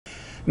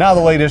Now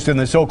the latest in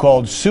the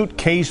so-called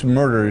Suitcase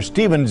Murders.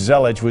 Stephen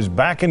Zelich was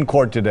back in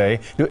court today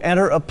to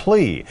enter a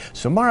plea.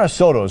 Samara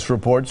Sodos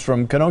reports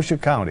from Kenosha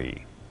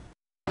County.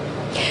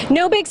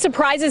 No big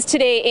surprises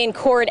today in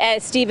court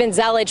as Stephen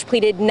Zelich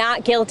pleaded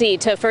not guilty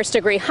to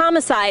first-degree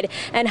homicide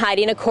and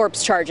hiding a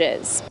corpse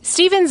charges.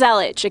 Stephen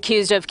Zelich,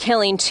 accused of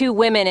killing two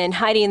women and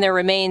hiding their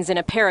remains in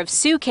a pair of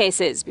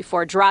suitcases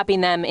before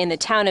dropping them in the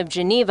town of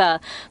Geneva,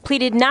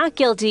 pleaded not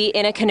guilty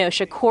in a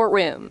Kenosha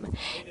courtroom.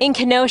 In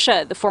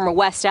Kenosha, the former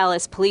West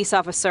Allis police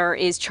officer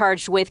is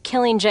charged with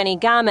killing Jenny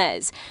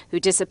Gomez, who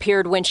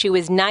disappeared when she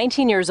was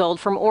 19 years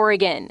old from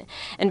Oregon.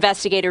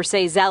 Investigators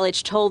say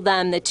Zelich told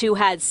them the two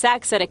had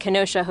sex at a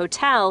Kenosha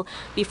hotel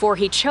before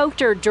he choked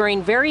her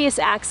during various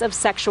acts of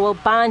sexual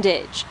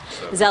bondage.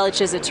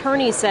 Zelich's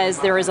attorney says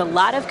there is a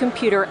lot of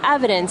computer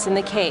evidence in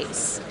the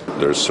case.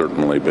 There's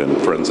certainly been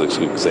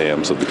forensic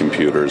exams of the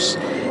computers,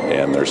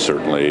 and there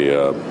certainly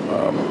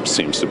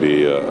seems to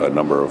be a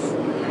number of,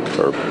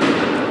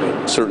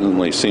 or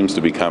certainly seems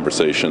to be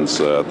conversations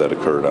that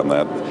occurred on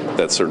that.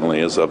 That certainly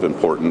is of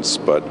importance,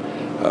 but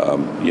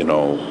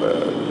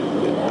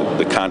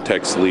the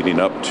context leading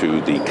up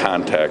to the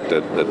contact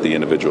that the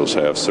individuals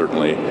have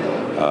certainly,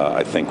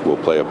 I think, will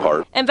play a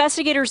part.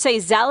 Investigators say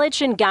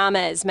Zelich and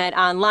Gomez met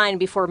online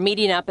before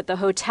meeting up at the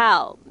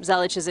hotel.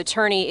 Zelich's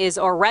attorney is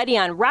already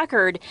on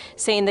record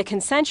saying the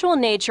consensual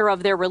nature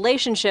of their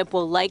relationship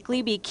will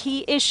likely be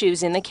key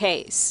issues in the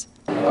case.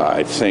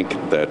 I think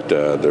that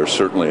there's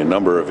certainly a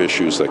number of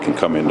issues that can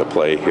come into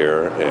play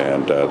here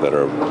and that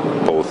are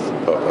both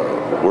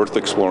worth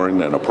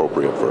exploring and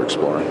appropriate for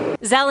exploring.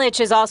 Zelich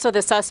is also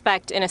the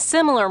suspect in a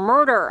similar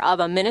murder of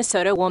a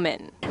Minnesota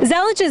woman.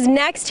 Zelich's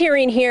next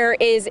hearing here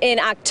is in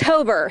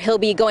October. He'll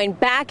be going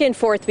back and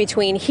forth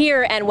between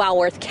here and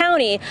Walworth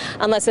County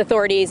unless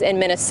authorities in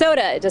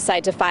Minnesota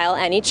decide to file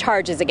any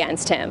charges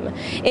against him.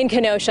 In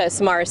Kenosha,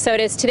 Samara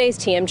Sodos, today's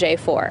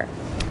TMJ4.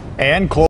 And